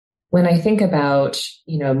When I think about,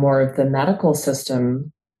 more of the medical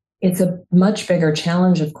system, it's a much bigger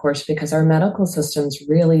challenge, of course, because our medical systems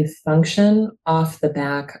really function off the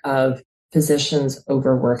back of physicians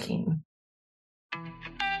overworking.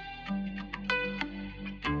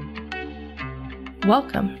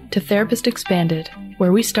 Welcome to Therapist Expanded,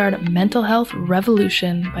 where we start a mental health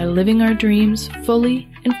revolution by living our dreams fully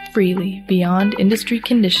and freely beyond industry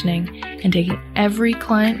conditioning and taking every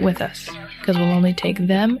client with us, because we'll only take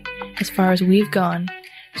them as far as we've gone.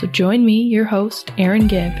 So join me, your host, Erin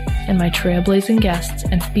Gibb, and my trailblazing guests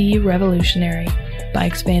and be revolutionary by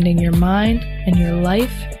expanding your mind and your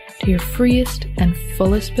life to your freest and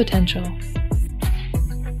fullest potential.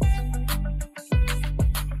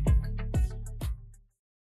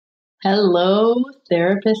 Hello,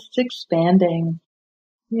 Therapists Expanding,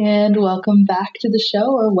 and welcome back to the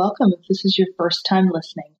show, or welcome if this is your first time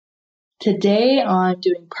listening. Today I'm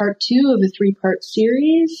doing part 2 of a 3-part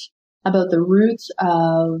series about the roots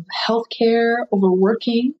of healthcare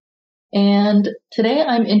overworking, and today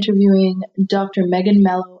I'm interviewing Dr.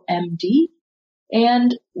 Melo, MD,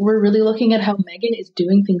 and we're really looking at how Megan is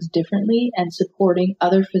doing things differently and supporting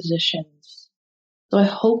other physicians. So I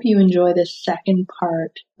hope you enjoy this second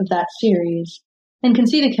part of that series and can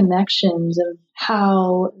see the connections of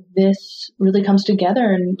how this really comes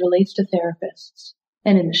together and relates to therapists.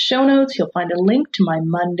 And in the show notes, you'll find a link to my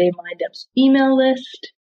Monday Mind Ups email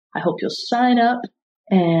list. I hope you'll sign up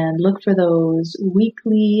and look for those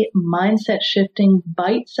weekly mindset shifting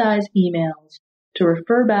bite-sized emails to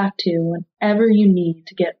refer back to whenever you need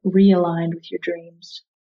to get realigned with your dreams.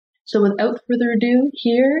 So without further ado,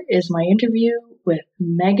 here is my interview with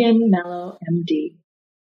Melo, MD.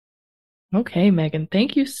 Okay, Megan,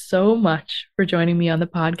 thank you so much for joining me on the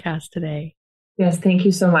podcast today. Yes, thank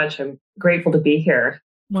you so much. I'm grateful to be here.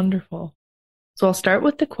 Wonderful. So I'll start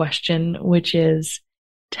with the question, which is,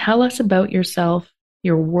 tell us about yourself,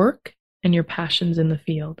 your work, and your passions in the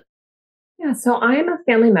field. Yeah, so I'm a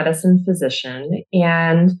family medicine physician,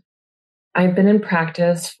 and I've been in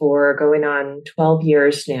practice for going on 12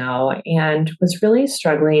 years now and was really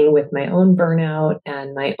struggling with my own burnout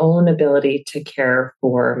and my own ability to care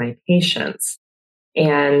for my patients.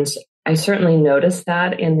 And I certainly noticed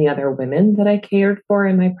that in the other women that I cared for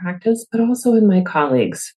in my practice, but also in my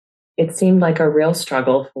colleagues. It seemed like a real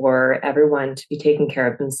struggle for everyone to be taking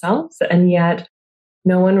care of themselves, and yet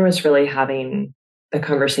no one was really having the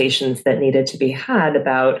conversations that needed to be had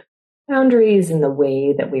about boundaries in the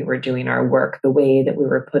way that we were doing our work, the way that we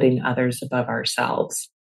were putting others above ourselves.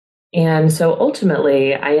 And so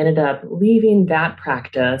ultimately, I ended up leaving that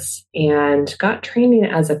practice and got training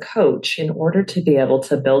as a coach in order to be able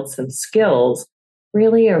to build some skills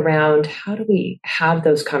really around how do we have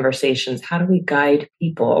those conversations? How do we guide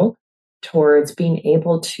people towards being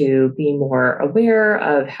able to be more aware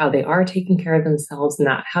of how they are taking care of themselves and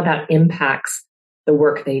how that impacts the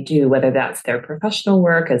work they do, whether that's their professional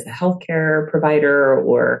work as a healthcare provider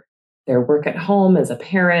or their work at home as a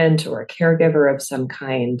parent or a caregiver of some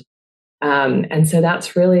kind. And so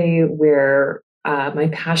that's really where my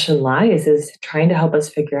passion lies, is trying to help us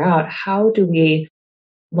figure out how do we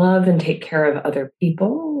love and take care of other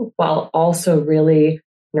people while also really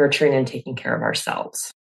nurturing and taking care of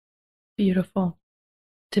ourselves. Beautiful.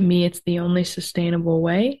 To me, it's the only sustainable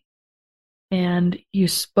way. And you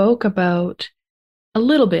spoke about a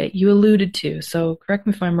little bit, you alluded to, so correct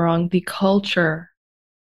me if I'm wrong, the culture.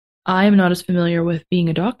 I'm not as familiar with being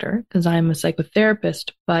a doctor because I'm a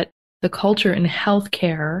psychotherapist, but the culture in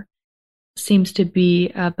healthcare seems to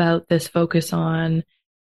be about this focus on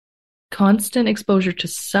constant exposure to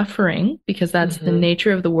suffering, because that's the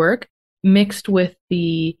nature of the work, mixed with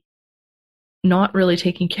the not really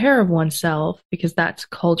taking care of oneself because that's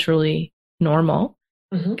culturally normal,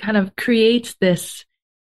 kind of creates this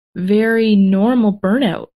very normal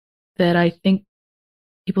burnout that I think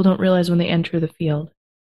people don't realize when they enter the field.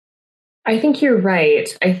 I think you're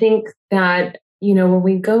right. I think that, when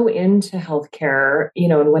we go into healthcare,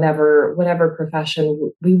 in whatever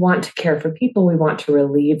profession, we want to care for people, we want to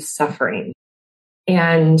relieve suffering.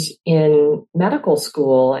 And in medical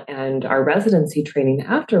school and our residency training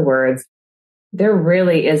afterwards, there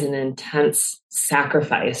really is an intense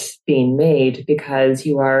sacrifice being made because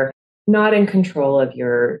you are not in control of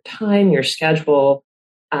your time, your schedule.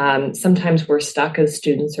 Sometimes we're stuck as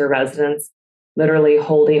students or residents, literally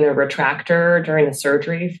holding a retractor during a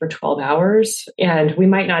surgery for 12 hours. And we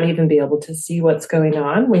might not even be able to see what's going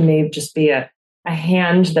on. We may just be a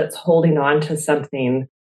hand that's holding on to something,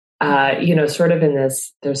 sort of in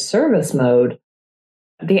this service mode.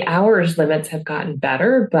 The hours limits have gotten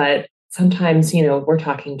better, but sometimes, we're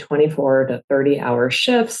talking 24 to 30 hour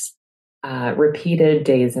shifts. repeated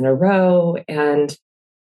days in a row. And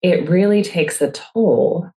it really takes a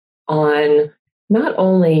toll on not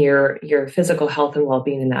only your physical health and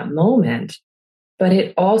well-being in that moment, but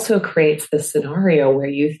it also creates the scenario where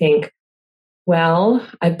you think, well,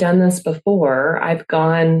 I've done this before. I've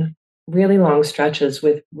gone really long stretches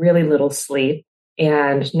with really little sleep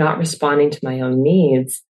and not responding to my own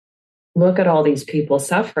needs. Look at all these people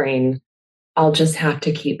suffering. I'll just have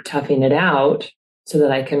to keep toughing it out so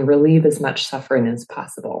that I can relieve as much suffering as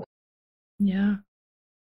possible. Yeah.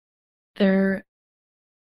 There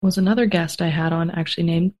was another guest I had on actually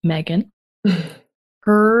named Megan.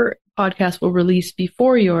 Her podcast will release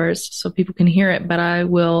before yours so people can hear it, but I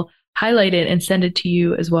will highlight it and send it to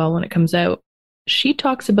you as well when it comes out. She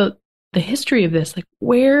talks about the history of this, like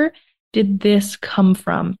where did this come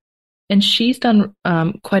from? And she's done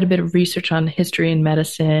quite a bit of research on history in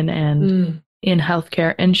medicine and in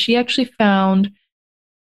healthcare. And she actually found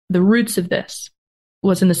the roots of this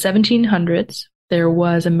was in the 1700s. There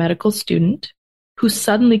was a medical student who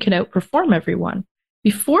suddenly could outperform everyone.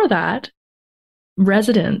 Before that,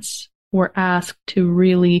 residents were asked to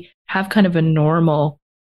really have kind of a normal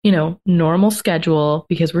schedule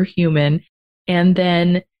because we're human. And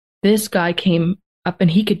then this guy came up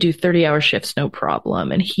and he could do 30-hour shifts, no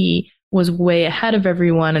problem. And he was way ahead of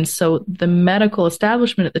everyone. And so the medical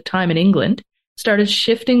establishment at the time in England started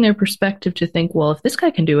shifting their perspective to think, well, if this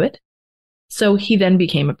guy can do it. So he then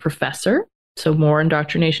became a professor. So more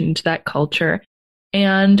indoctrination into that culture.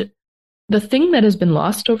 And the thing that has been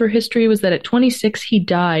lost over history was that at 26, he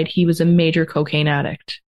died. He was a major cocaine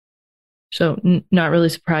addict. So not really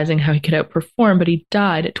surprising how he could outperform, but he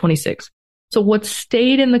died at 26. So what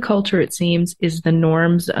stayed in the culture, it seems, is the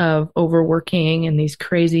norms of overworking and these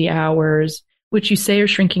crazy hours, which you say are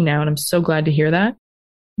shrinking now, and I'm so glad to hear that.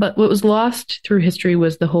 But what was lost through history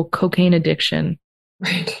was the whole cocaine addiction,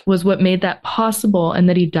 right, was what made that possible, and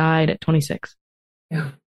that he died at 26.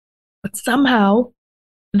 Yeah. But somehow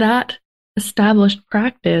that established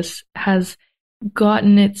practice has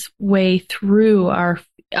gotten its way through our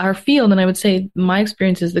field. And I would say my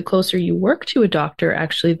experience is the closer you work to a doctor,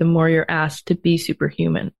 actually, the more you're asked to be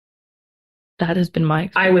superhuman. That has been my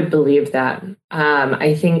experience. I would believe that.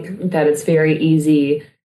 I think that it's very easy,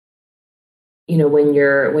 when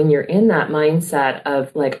you're in that mindset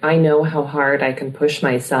of like, I know how hard I can push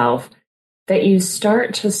myself, that you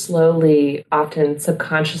start to slowly, often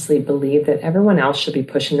subconsciously believe that everyone else should be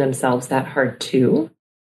pushing themselves that hard too.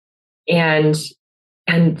 And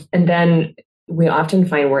then we often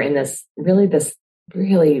find we're in this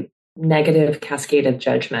really negative cascade of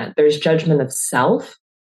judgment. There's judgment of self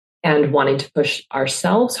and wanting to push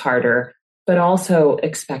ourselves harder, but also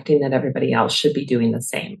expecting that everybody else should be doing the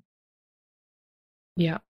same.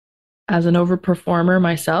 Yeah. As an overperformer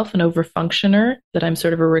myself, an overfunctioner, that I'm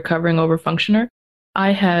sort of a recovering overfunctioner,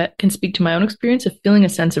 I can speak to my own experience of feeling a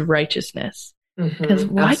sense of righteousness. Because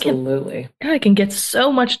Absolutely. I can get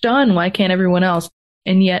so much done. Why can't everyone else?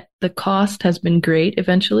 And yet the cost has been great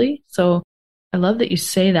eventually. So I love that you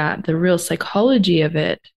say that. The real psychology of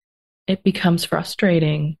it becomes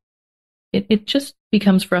frustrating. It just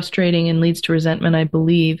becomes frustrating and leads to resentment, I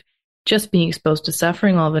believe, just being exposed to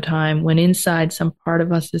suffering all the time when inside some part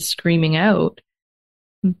of us is screaming out,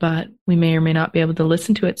 but we may or may not be able to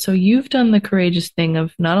listen to it. So you've done the courageous thing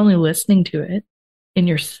of not only listening to it in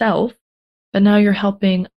yourself, but now you're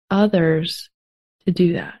helping others to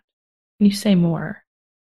do that. Can you say more?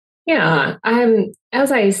 Yeah.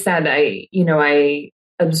 As I said, I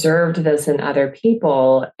observed this in other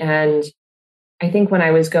people. And I think when I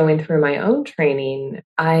was going through my own training,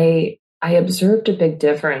 I observed a big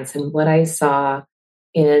difference in what I saw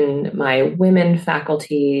in my women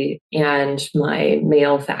faculty and my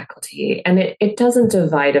male faculty. And it doesn't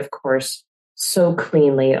divide, of course, so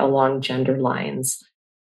cleanly along gender lines.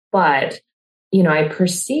 But, I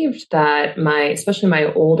perceived that especially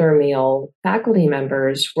my older male faculty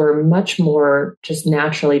members were much more just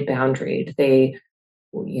naturally boundaried. They,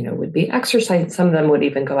 would be exercising. Some of them would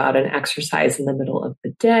even go out and exercise in the middle of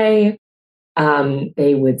the day.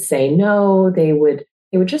 They would say no. They would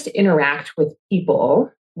just interact with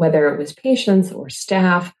people, whether it was patients or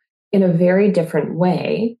staff, in a very different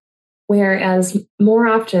way. Whereas more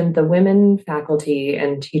often the women faculty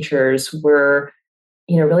and teachers were,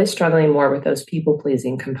 really struggling more with those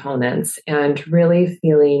people-pleasing components and really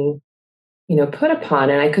feeling, put upon.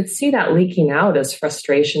 And I could see that leaking out as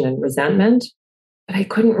frustration and resentment, but I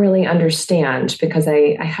couldn't really understand because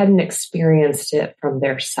I hadn't experienced it from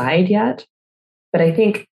their side yet. But I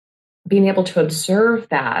think being able to observe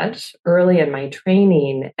that early in my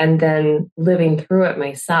training and then living through it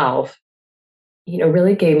myself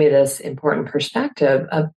really gave me this important perspective.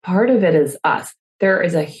 A part of it is us. There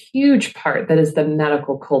is a huge part that is the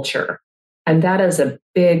medical culture. And that is a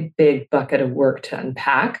big, big bucket of work to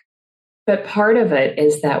unpack. But part of it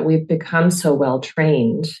is that we've become so well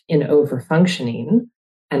trained in overfunctioning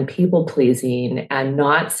and people pleasing and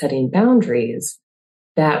not setting boundaries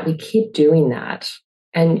that we keep doing that.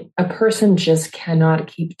 And a person just cannot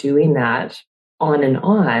keep doing that on and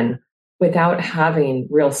on without having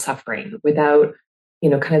real suffering, without,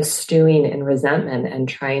 kind of stewing in resentment and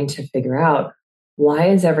trying to figure out, why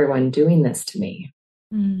is everyone doing this to me?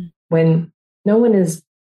 When no one is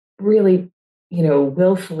really,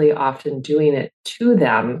 willfully often doing it to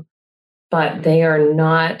them, but they are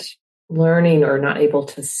not learning or not able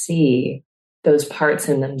to see those parts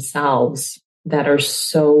in themselves that are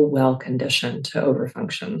so well conditioned to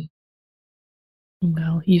overfunction.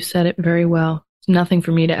 Well, you said it very well. Nothing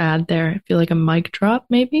for me to add there. I feel like a mic drop,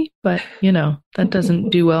 maybe, but that doesn't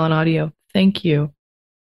do well on audio. Thank you.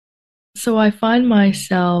 So I find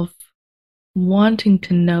myself wanting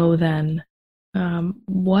to know then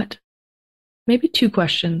maybe two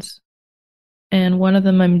questions. And one of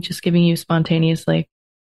them I'm just giving you spontaneously.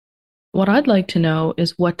 What I'd like to know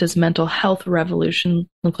is, what does mental health revolution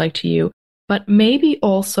look like to you? But maybe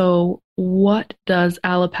also, what does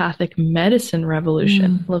allopathic medicine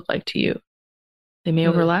revolution look like to you? They may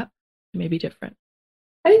overlap, they may be different.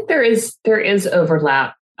 I think there is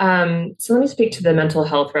overlap. So let me speak to the mental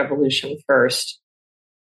health revolution first.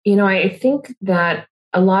 I think that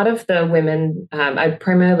a lot of the women, I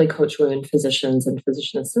primarily coach women physicians and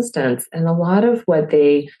physician assistants, and a lot of what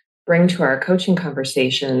they bring to our coaching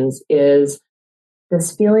conversations is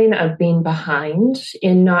this feeling of being behind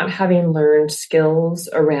in not having learned skills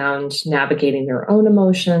around navigating their own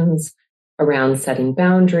emotions, around setting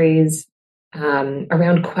boundaries,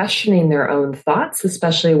 around questioning their own thoughts,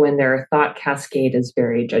 especially when their thought cascade is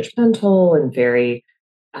very judgmental and very,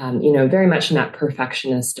 very much in that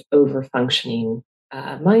perfectionist, overfunctioning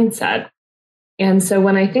mindset. And so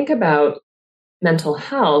when I think about mental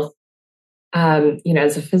health,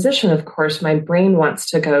 as a physician, of course, my brain wants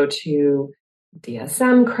to go to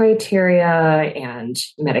DSM criteria and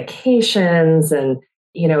medications and,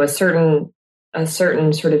 a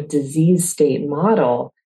certain sort of disease state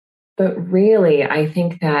model. But really, I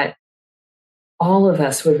think that all of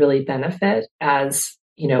us would really benefit as,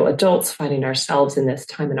 adults finding ourselves in this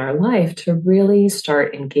time in our life to really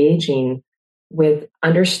start engaging with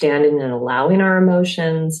understanding and allowing our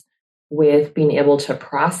emotions, with being able to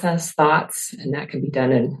process thoughts. And that can be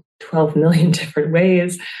done in 12 million different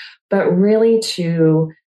ways, but really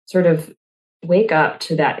to sort of wake up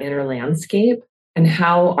to that inner landscape and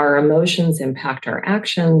how our emotions impact our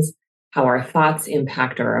actions, how our thoughts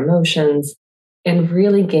impact our emotions, and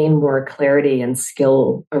really gain more clarity and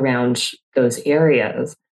skill around those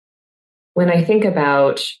areas. When I think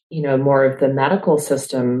about, more of the medical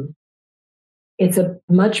system, it's a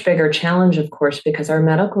much bigger challenge, of course, because our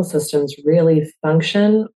medical systems really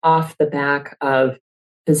function off the back of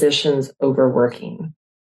physicians overworking.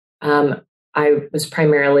 I was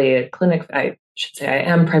primarily I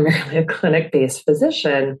am primarily a clinic-based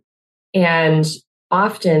physician. And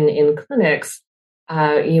often in clinics,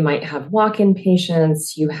 you might have walk-in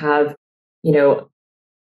patients, you have,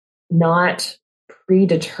 not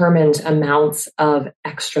predetermined amounts of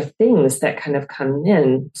extra things that kind of come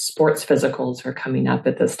in. Sports physicals are coming up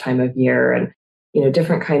at this time of year, and,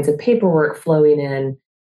 different kinds of paperwork flowing in.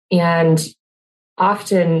 And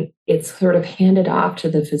often it's sort of handed off to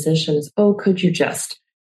the physicians. Oh, could you just,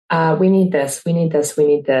 we need this, we need this, we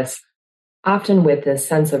need this, often with this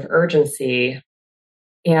sense of urgency.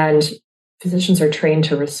 And physicians are trained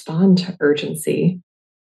to respond to urgency,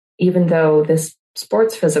 even though this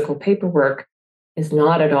sports physical paperwork is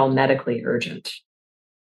not at all medically urgent.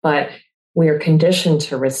 But we are conditioned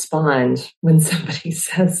to respond when somebody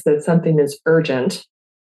says that something is urgent.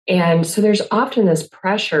 And so there's often this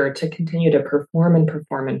pressure to continue to perform and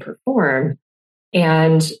perform and perform.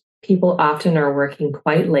 And people often are working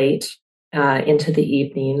quite late into the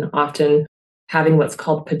evening, often having what's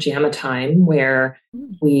called pajama time, where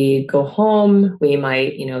we go home, we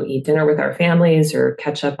might, eat dinner with our families or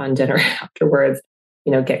catch up on dinner afterwards,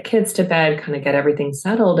 get kids to bed, kind of get everything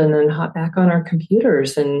settled, and then hop back on our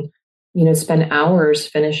computers and, spend hours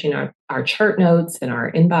finishing our chart notes and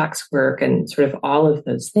our inbox work and sort of all of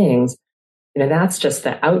those things. That's just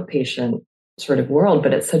the outpatient sort of world,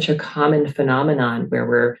 but it's such a common phenomenon where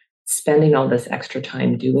we're spending all this extra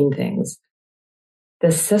time doing things.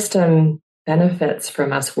 The system benefits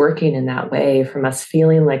from us working in that way, from us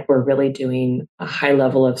feeling like we're really doing a high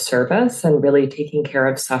level of service and really taking care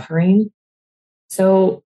of suffering.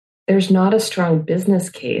 So there's not a strong business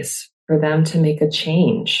case for them to make a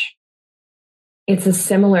change. It's a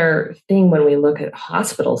similar thing when we look at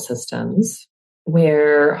hospital systems,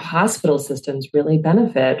 where hospital systems really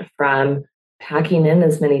benefit from packing in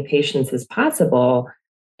as many patients as possible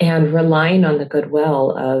and relying on the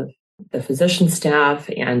goodwill of the physician staff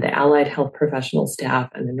and the allied health professional staff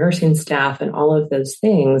and the nursing staff and all of those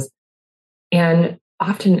things. And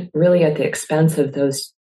often really at the expense of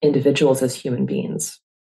those individuals as human beings,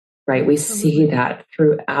 right? We see that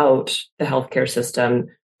throughout the healthcare system,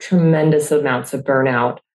 tremendous amounts of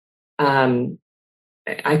burnout.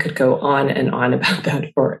 I could go on and on about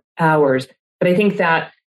that for hours, but I think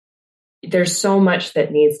that there's so much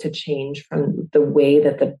that needs to change from the way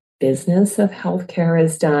that the business of healthcare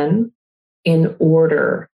is done in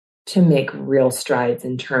order to make real strides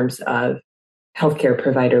in terms of healthcare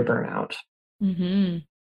provider burnout. Mm-hmm.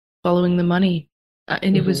 Following the money.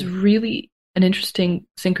 And it was really an interesting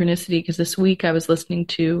synchronicity because this week I was listening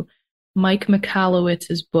to Mike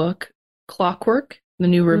Michalowicz's book, Clockwork, the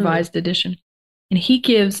new revised edition. And he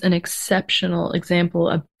gives an exceptional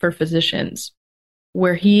example for physicians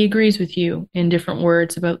where he agrees with you in different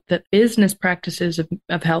words about the business practices of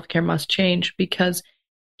healthcare must change, because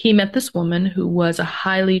he met this woman who was a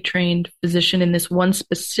highly trained physician in this one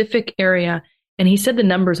specific area. And he said the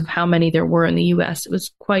numbers of how many there were in the US. It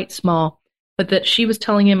was quite small, but that she was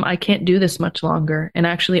telling him, I can't do this much longer. And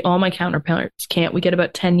actually all my counterparts can't. We get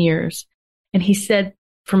about 10 years. And he said,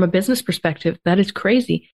 from a business perspective, that is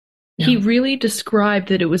crazy. Yeah. He really described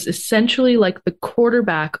that it was essentially like the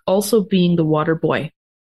quarterback also being the water boy.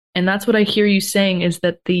 And that's what I hear you saying, is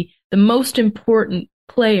that the most important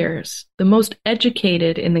players, the most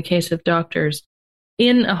educated in the case of doctors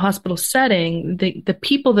in a hospital setting, the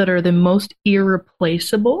people that are the most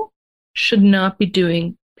irreplaceable should not be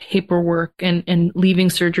doing paperwork and leaving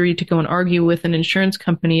surgery to go and argue with an insurance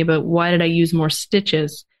company about why did I use more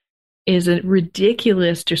stitches. Is a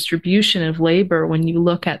ridiculous distribution of labor when you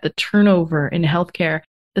look at the turnover in healthcare,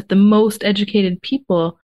 that the most educated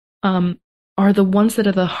people are the ones that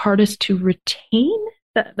are the hardest to retain.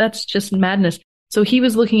 That's just madness. So he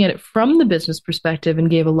was looking at it from the business perspective and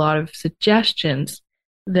gave a lot of suggestions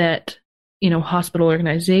that, hospital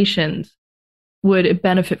organizations would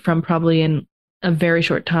benefit from probably in a very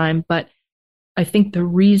short time. But I think the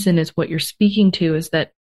reason is what you're speaking to, is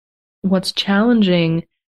that what's challenging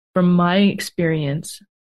from my experience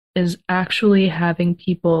is actually having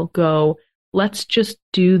people go, let's just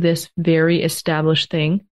do this very established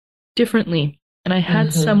thing differently. And I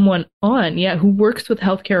had someone on, who works with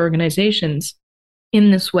healthcare organizations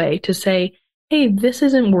in this way to say, hey, this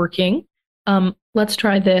isn't working. Let's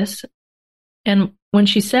try this. And when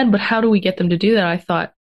she said, but how do we get them to do that? I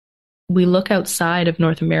thought, we look outside of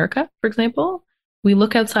North America, for example. We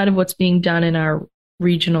look outside of what's being done in our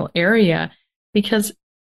regional area, because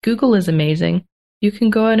Google is amazing. You can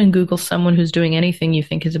go out and Google someone who's doing anything you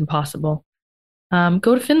think is impossible.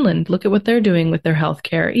 Go to Finland, look at what they're doing with their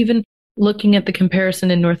healthcare. Even looking at the comparison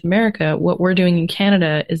in North America, what we're doing in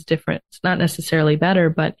Canada is different. It's not necessarily better,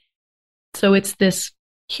 but so it's this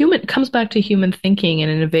it comes back to human thinking and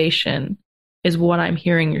innovation is what I'm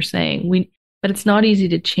hearing you're saying. But it's not easy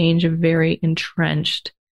to change a very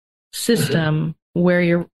entrenched system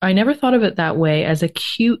where I never thought of it that way, as an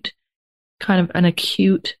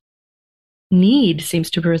acute need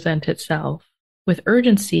seems to present itself with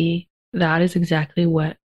urgency. That is exactly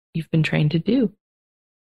what you've been trained to do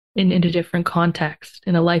in a different context,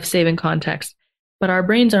 in a life-saving context. But our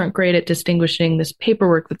brains aren't great at distinguishing this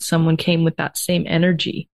paperwork that someone came with that same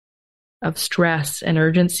energy of stress and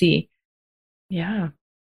urgency. Yeah.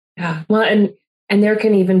 Yeah. Well, and there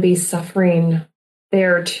can even be suffering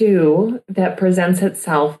there too that presents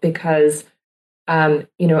itself because,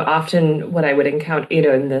 often what I would encounter,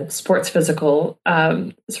 in the sports physical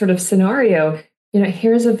sort of scenario,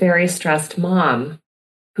 here's a very stressed mom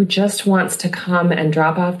who just wants to come and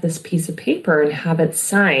drop off this piece of paper and have it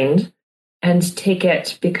signed and take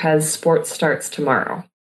it because sports starts tomorrow.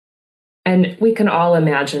 And we can all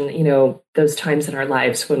imagine, those times in our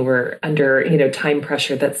lives when we're under, time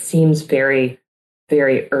pressure that seems very,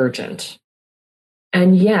 very urgent.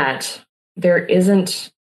 And yet there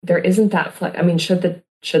isn't that flex. I mean, should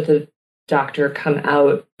the doctor come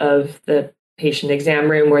out of the patient exam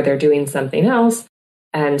room where they're doing something else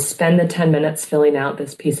and spend the 10 minutes filling out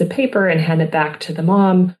this piece of paper and hand it back to the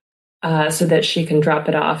mom so that she can drop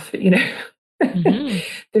it off,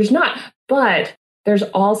 There's not, but there's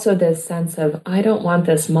also this sense of, I don't want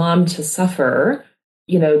this mom to suffer,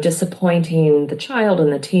 disappointing the child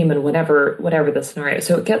and the team and whatever the scenario.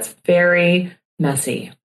 So it gets very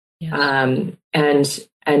messy. Yes. And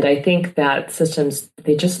And I think that systems,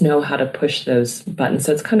 they just know how to push those buttons.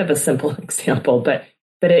 So it's kind of a simple example, but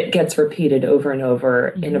it gets repeated over and over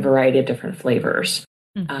in a variety of different flavors,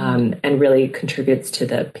 and really contributes to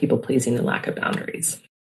the people pleasing and lack of boundaries.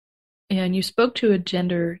 And you spoke to a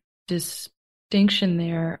gender distinction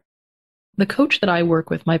there. The coach that I work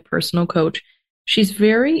with, my personal coach, she's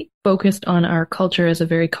very focused on our culture as a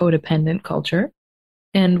very codependent culture,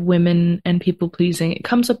 and women and people pleasing. It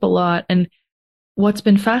comes up a lot. And what's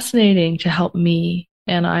been fascinating to help me,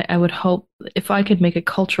 and I would hope if I could make a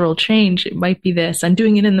cultural change, it might be this. I'm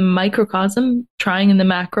doing it in the microcosm, trying in the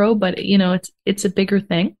macro, but it's a bigger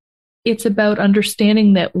thing. It's about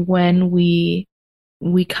understanding that when we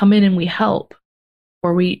come in and we help,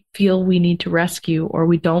 or we feel we need to rescue, or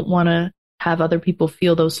we don't want to have other people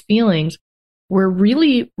feel those feelings, we're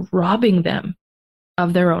really robbing them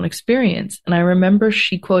of their own experience. And I remember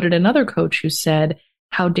she quoted another coach who said,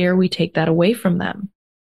 "How dare we take that away from them?"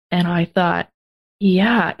 And I thought,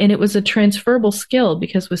 yeah, and it was a transferable skill,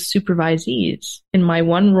 because with supervisees, in my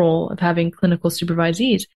one role of having clinical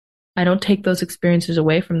supervisees, I don't take those experiences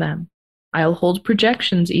away from them. I'll hold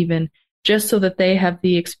projections even, just so that they have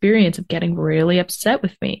the experience of getting really upset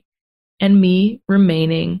with me, and me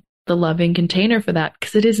remaining the loving container for that,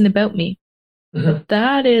 because it isn't about me. But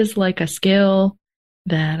that is like a skill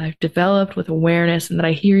that I've developed with awareness, and that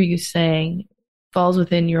I hear you saying falls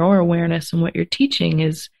within your awareness, and what you're teaching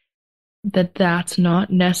is that that's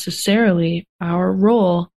not necessarily our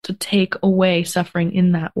role to take away suffering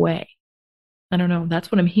in that way. I don't know.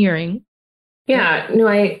 That's what I'm hearing. Yeah, no,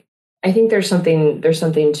 I think there's something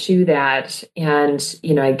to that. And,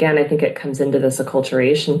 again, I think it comes into this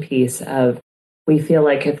acculturation piece of, we feel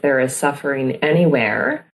like if there is suffering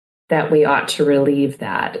anywhere, that we ought to relieve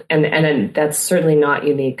that. And that's certainly not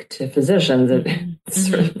unique to physicians. It's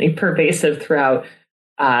certainly pervasive throughout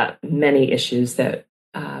many issues, that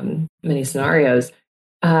many scenarios.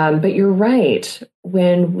 But you're right.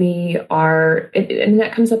 When we are, and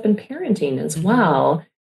that comes up in parenting as well.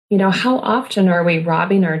 How often are we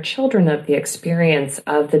robbing our children of the experience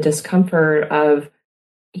of the discomfort of,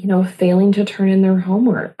 failing to turn in their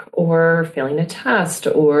homework, or failing a test,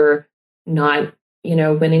 or not,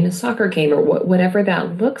 winning a soccer game, or whatever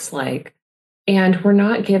that looks like. And we're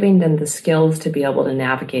not giving them the skills to be able to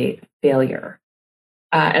navigate failure.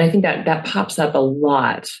 And I think that pops up a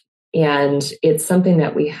lot. And it's something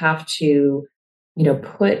that we have to,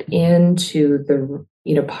 put into the,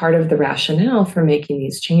 part of the rationale for making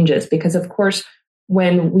these changes. Because, of course,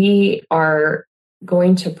 when we are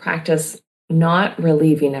going to practice not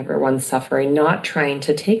relieving everyone's suffering, not trying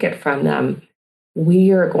to take it from them,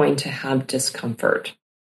 we are going to have discomfort.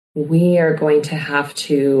 We are going to have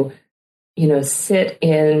to, sit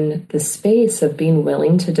in the space of being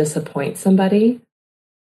willing to disappoint somebody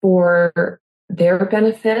for their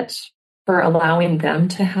benefit, for allowing them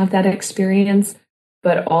to have that experience,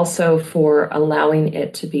 but also for allowing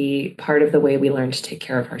it to be part of the way we learn to take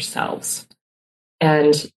care of ourselves.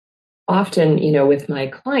 And often, with my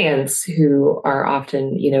clients who are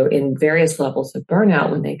often, in various levels of burnout,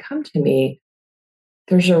 when they come to me,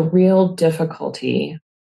 there's a real difficulty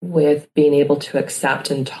with being able to accept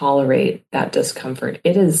and tolerate that discomfort.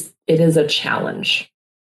 It is a challenge.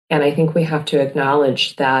 And I think we have to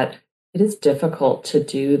acknowledge that it is difficult to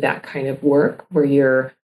do that kind of work where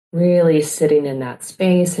you're really sitting in that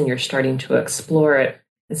space and you're starting to explore it,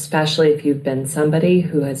 especially if you've been somebody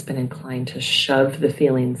who has been inclined to shove the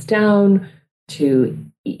feelings down, to,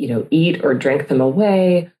 eat or drink them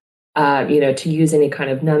away, to use any kind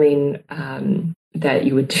of numbing that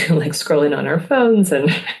you would do, like scrolling on our phones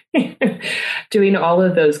and doing all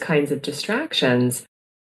of those kinds of distractions.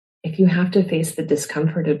 If you have to face the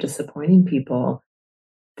discomfort of disappointing people,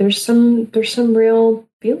 there's some real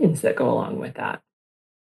feelings that go along with that.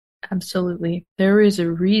 Absolutely. There is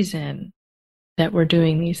a reason that we're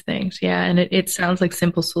doing these things. Yeah. And it sounds like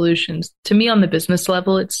simple solutions. To me, on the business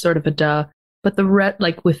level, it's sort of a duh. But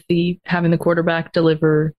like with the having the quarterback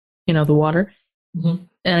deliver, the water. And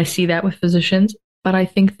I see that with physicians. But I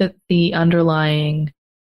think that the underlying,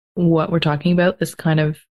 what we're talking about, this kind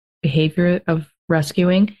of behavior of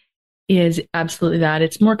rescuing, is absolutely that.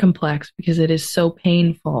 It's more complex because it is so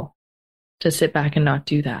painful to sit back and not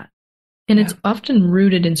do that. And it's often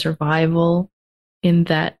rooted in survival, in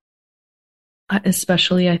that,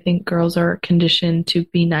 especially I think girls are conditioned to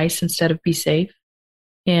be nice instead of be safe,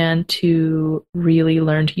 and to really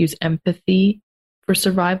learn to use empathy for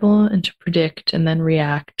survival and to predict and then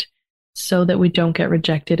react so that we don't get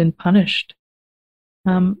rejected and punished.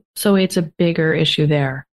 So it's a bigger issue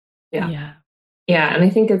there. Yeah. And I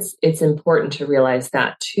think it's important to realize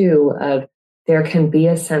that too, of there can be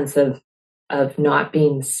a sense of of not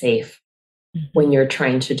being safe Mm-hmm. when you're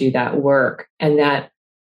trying to do that work. And that,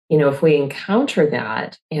 if we encounter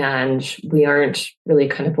that and we aren't really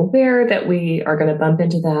kind of aware that we are going to bump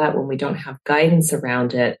into that when we don't have guidance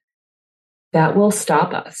around it, that will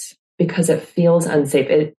stop us because it feels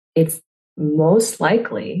unsafe. It's most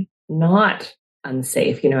likely not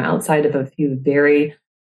unsafe, outside of a few very,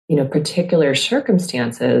 particular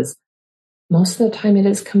circumstances. Most of the time it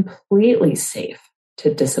is completely safe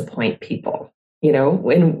to disappoint people,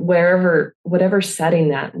 in whatever setting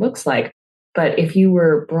that looks like. But if you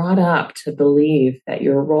were brought up to believe that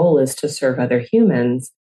your role is to serve other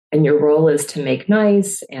humans and your role is to make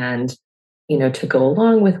nice and, to go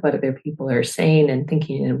along with what other people are saying and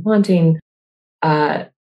thinking and wanting, and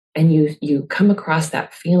you come across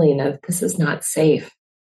that feeling of this is not safe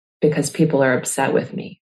because people are upset with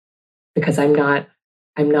me because I'm not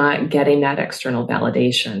getting that external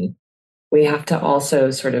validation. We have to also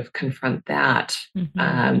sort of confront that.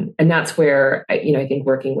 Mm-hmm. And that's where, I think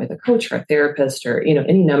working with a coach or a therapist or,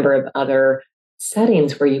 any number of other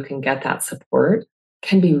settings where you can get that support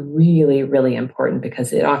can be really, really important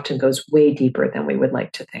because it often goes way deeper than we would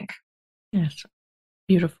like to think. Yes.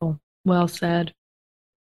 Beautiful. Well said.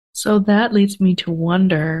 So that leads me to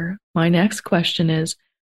wonder, my next question is,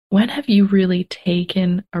 when have you really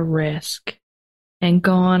taken a risk and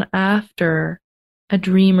gone after a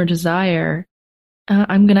dream or desire?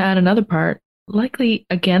 I'm going to add another part, likely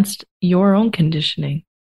against your own conditioning.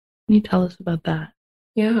 Can you tell us about that?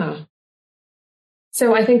 Yeah.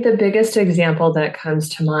 So I think the biggest example that comes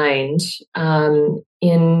to mind,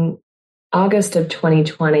 in August of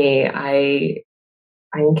 2020, I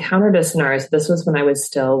encountered a scenario. So this was when I was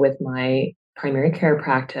still with my primary care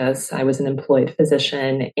practice. I was an employed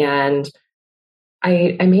physician, and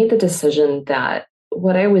I made the decision that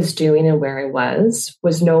what I was doing and where I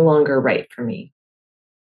was no longer right for me.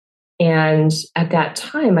 And at that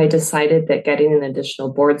time, I decided that getting an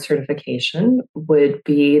additional board certification would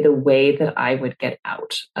be the way that I would get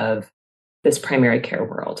out of this primary care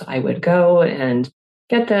world. I would go and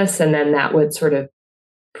get this, and then that would sort of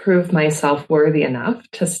prove myself worthy enough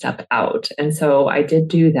to step out. And so I did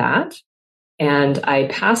do that. And I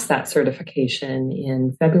passed that certification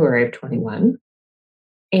in February of 21.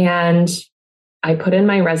 And I put in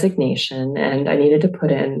my resignation, and I needed to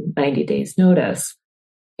put in 90 days notice.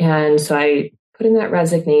 And so I put in that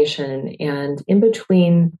resignation. And in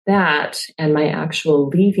between that and my actual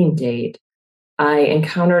leaving date, I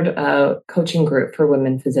encountered a coaching group for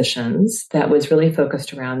women physicians that was really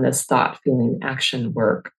focused around this thought, feeling, action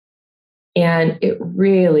work. And it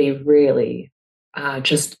really, really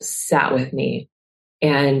just sat with me.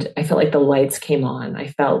 And I felt like the lights came on. I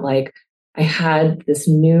felt like I had this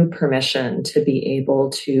new permission to be able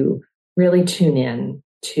to really tune in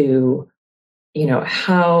to,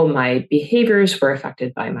 how my behaviors were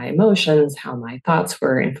affected by my emotions, how my thoughts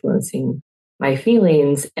were influencing my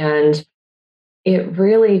feelings. And it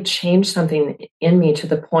really changed something in me to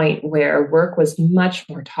the point where work was much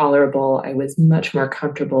more tolerable. I was much more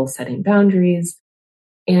comfortable setting boundaries.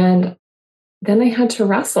 And then I had to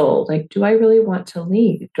wrestle, like, do I really want to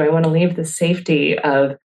leave? Do I want to leave the safety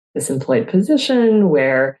of this employed position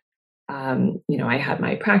where, I had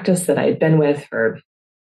my practice that I had been with for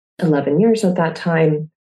 11 years at that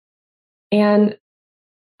time. And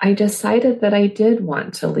I decided that I did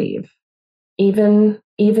want to leave, even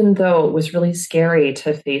though it was really scary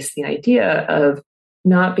to face the idea of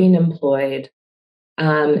not being employed,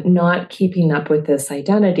 not keeping up with this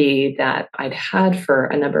identity that I'd had for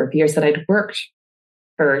a number of years, that I'd worked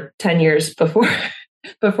for 10 years before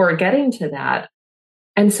before getting to that.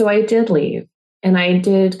 And so I did leave, and I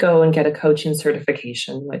did go and get a coaching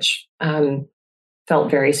certification, which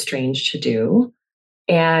felt very strange to do.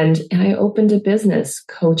 And I opened a business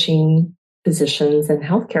coaching physicians and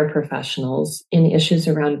healthcare professionals in issues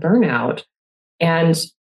around burnout. And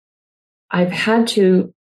I've had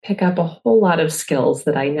to pick up a whole lot of skills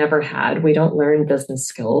that I never had. We don't learn business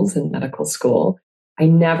skills in medical school. I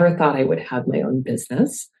never thought I would have my own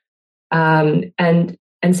business.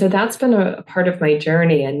 And so that's been a part of my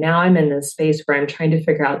journey. And now I'm in this space where I'm trying to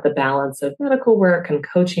figure out the balance of medical work and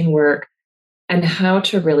coaching work and how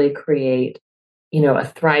to really create, a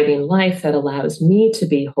thriving life that allows me to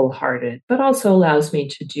be wholehearted, but also allows me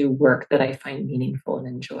to do work that I find meaningful and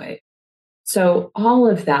enjoy. So all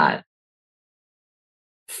of that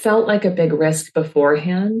felt like a big risk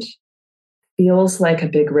beforehand, feels like a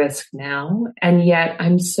big risk now. And yet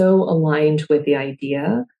I'm so aligned with the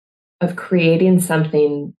idea of creating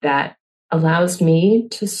something that allows me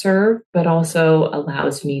to serve, but also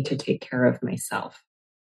allows me to take care of myself,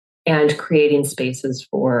 and creating spaces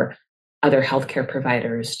for other healthcare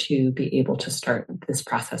providers to be able to start this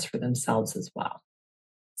process for themselves as well.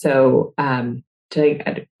 So,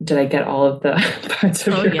 did I get all of the parts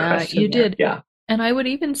of your yeah, question you there? did. Yeah. And I would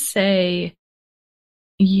even say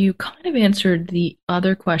you kind of answered the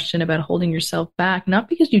other question about holding yourself back, not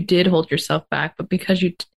because you did hold yourself back, but because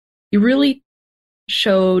you really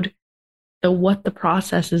showed what the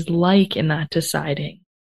process is like in that deciding.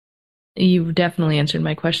 You definitely answered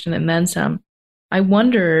my question and then some. I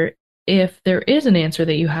wonder if there is an answer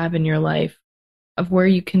that you have in your life of where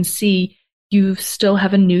you can see you still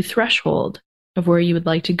have a new threshold of where you would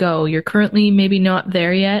like to go. You're currently maybe not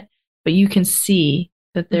there yet, but you can see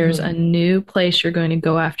that there's a new place you're going to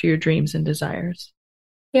go after your dreams and desires.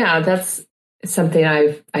 Yeah, that's something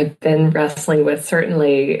I've been wrestling with,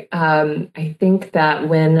 certainly. I think that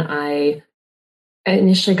when I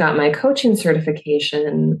initially got my coaching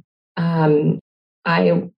certification, I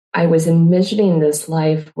was envisioning this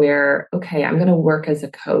life where, okay, I'm going to work as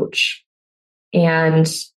a coach. And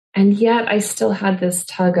yet I still had this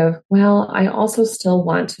tug of, well, I also still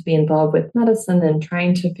want to be involved with medicine and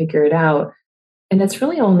trying to figure it out. And it's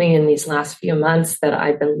really only in these last few months that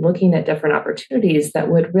I've been looking at different opportunities that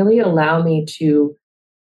would really allow me to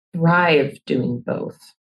thrive doing both.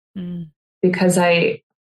 Mm. Because I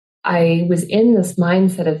was in this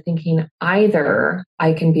mindset of thinking either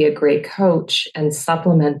I can be a great coach and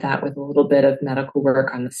supplement that with a little bit of medical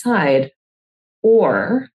work on the side,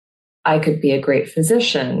 or I could be a great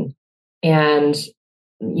physician and,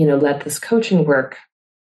 let this coaching work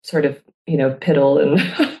sort of, piddle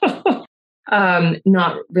and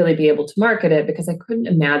not really be able to market it because I couldn't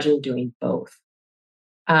imagine doing both.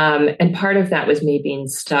 And part of that was me being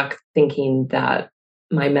stuck thinking that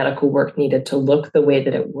my medical work needed to look the way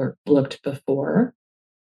that it looked before.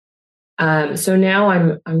 So now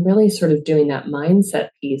I'm really sort of doing that mindset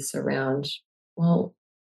piece around, well,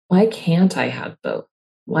 why can't I have both?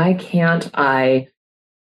 Why can't I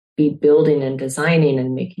be building and designing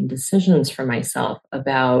and making decisions for myself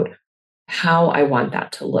about how I want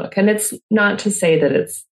that to look? And it's not to say that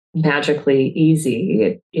it's magically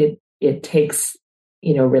easy. It takes,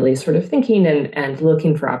 really sort of thinking and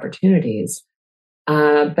looking for opportunities.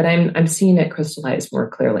 But I'm seeing it crystallize more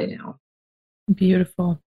clearly now.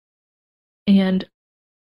 Beautiful. And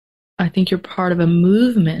I think you're part of a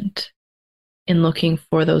movement in looking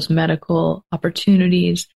for those medical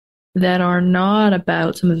opportunities that are not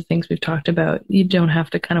about some of the things we've talked about. You don't have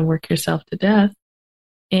to kind of work yourself to death,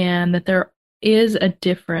 and that there is a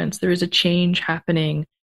difference. There is a change happening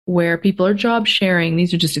where people are job sharing.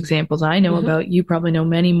 These are just examples I know about. You probably know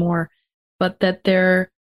many more, but that there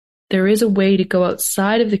is a way to go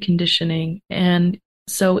outside of the conditioning. And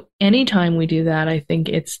so anytime we do that, I think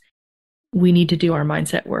we need to do our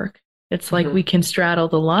mindset work. It's like we can straddle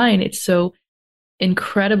the line. It's so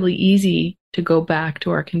incredibly easy to go back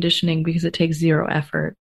to our conditioning because it takes zero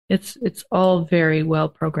effort. It's all very well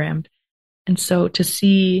programmed. And so to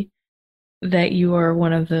see that you are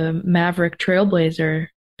one of the maverick trailblazer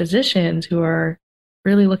physicians who are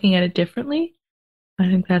really looking at it differently, I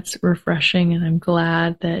think that's refreshing. And I'm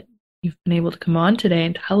glad that you've been able to come on today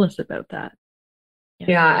and tell us about that.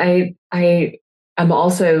 Yeah, I am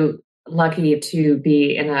also lucky to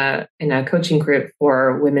be in a coaching group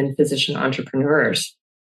for women physician entrepreneurs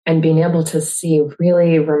and being able to see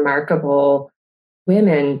really remarkable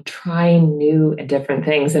women trying new and different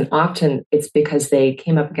things. And often it's because they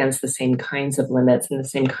came up against the same kinds of limits and the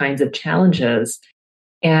same kinds of challenges.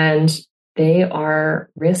 And they are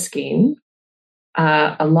risking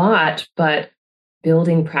a lot, but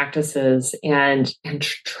building practices and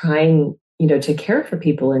trying, to care for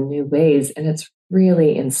people in new ways. And it's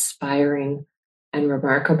really inspiring and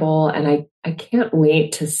remarkable. And I can't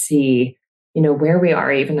wait to see, where we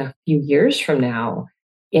are even a few years from now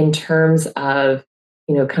in terms of,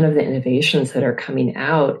 kind of the innovations that are coming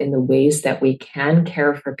out in the ways that we can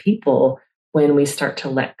care for people when we start to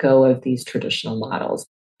let go of these traditional models.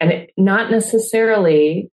 And not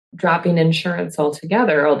necessarily dropping insurance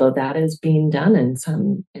altogether, although that is being done in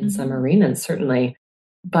some arenas, certainly,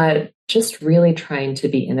 but just really trying to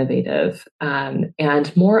be innovative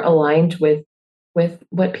and more aligned with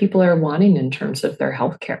what people are wanting in terms of their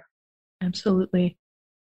healthcare. Absolutely.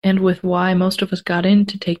 And with why most of us got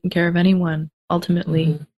into taking care of anyone,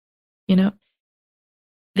 ultimately,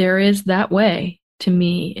 there is that way to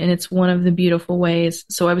me, and it's one of the beautiful ways.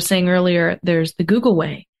 So I was saying earlier, there's the Google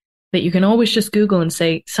way that you can always just Google and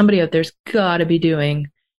say, somebody out there's got to be doing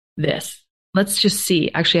this. Let's just see.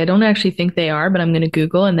 Actually, I don't actually think they are, but I'm going to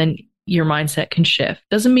Google, and then your mindset can shift.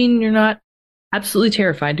 Doesn't mean you're not absolutely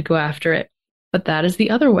terrified to go after it. But that is the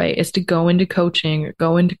other way, is to go into coaching or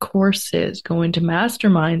go into courses, go into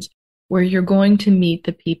masterminds where you're going to meet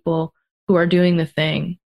the people who are doing the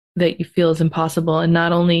thing that you feel is impossible. And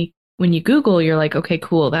not only when you Google, you're like, okay,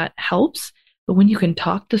 cool, that helps. But when you can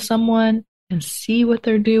talk to someone and see what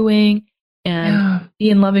they're doing and be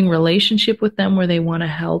in loving relationship with them where they want to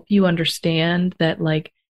help you understand that,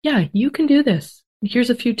 like, yeah, you can do this. Here's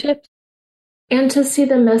a few tips. And to see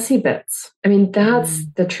the messy bits. I mean, that's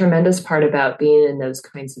the tremendous part about being in those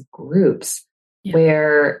kinds of groups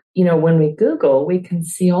where, you know, when we Google, we can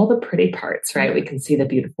see all the pretty parts, right? We can see the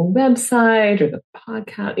beautiful website or the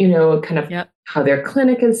podcast, you know, kind of how their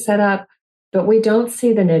clinic is set up, but we don't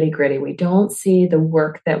see the nitty gritty. We don't see the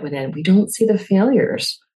work that went in. We don't see the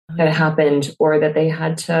failures that happened, or that they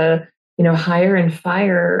had to, you know, hire and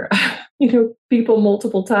fire, you know, people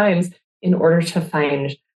multiple times in order to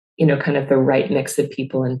find, you know, kind of the right mix of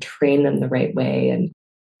people and train them the right way. And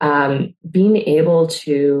being able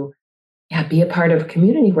to be a part of a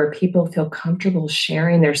community where people feel comfortable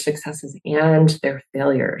sharing their successes and their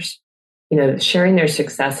failures, you know, sharing their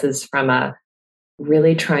successes from a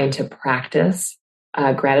really trying to practice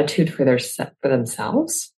gratitude for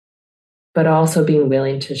themselves, but also being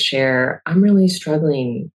willing to share, I'm really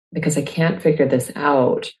struggling because I can't figure this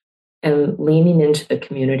out, and leaning into the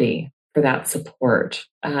community for that support.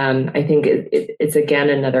 I think it's again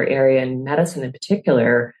another area in medicine in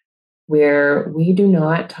particular where we do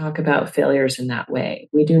not talk about failures in that way.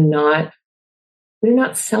 We do not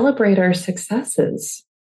celebrate our successes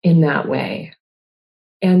in that way.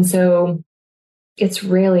 And so it's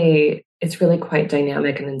really quite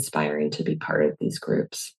dynamic and inspiring to be part of these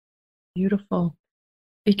groups. Beautiful.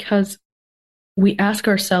 Because we ask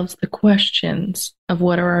ourselves the questions of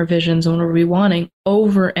what are our visions and what are we wanting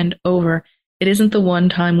over and over. It isn't the one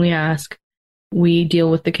time we ask, we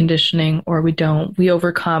deal with the conditioning, or we don't, we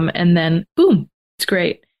overcome, and then boom, it's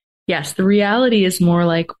great. Yes, the reality is more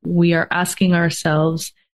like we are asking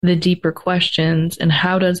ourselves the deeper questions, and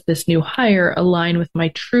how does this new hire align with my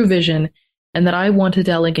true vision and that I want to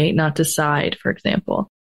delegate, not decide, for example.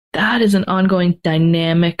 That is an ongoing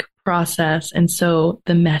dynamic process. And so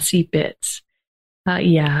the messy bits,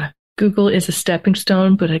 Google is a stepping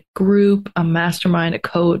stone, but a group, a mastermind, a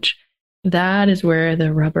coach, that is where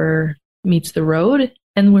the rubber meets the road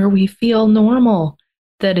and where we feel normal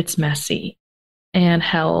that it's messy and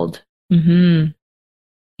held.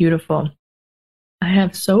 Beautiful. I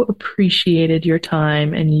have so appreciated your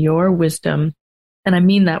time and your wisdom. And I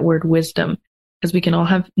mean that word wisdom, because we can all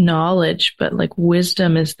have knowledge, but like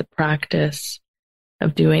wisdom is the practice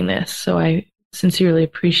of doing this. So I sincerely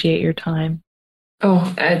appreciate your time.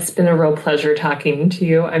 Oh, it's been a real pleasure talking to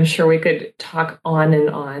you. I'm sure we could talk on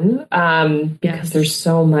and on because there's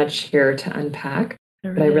so much here to unpack.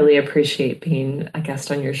 But I really appreciate being a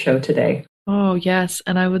guest on your show today. Oh, yes.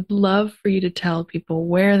 And I would love for you to tell people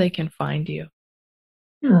where they can find you.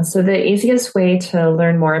 Yeah, so the easiest way to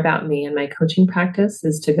learn more about me and my coaching practice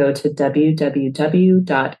is to go to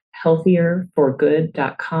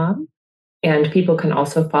www.healthierforgood.com. And people can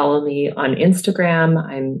also follow me on Instagram.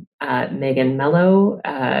 I'm Megan Melo,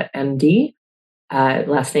 MD.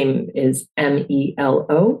 Last name is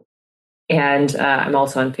Melo. And I'm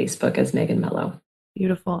also on Facebook as Megan Melo.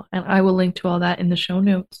 Beautiful. And I will link to all that in the show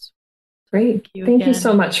notes. Great. Thank you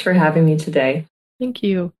so much for having me today. Thank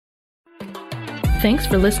you. Thanks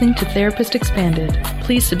for listening to Therapist Expanded.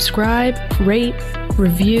 Please subscribe, rate,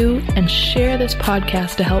 review, and share this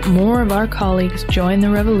podcast to help more of our colleagues join the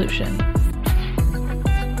revolution.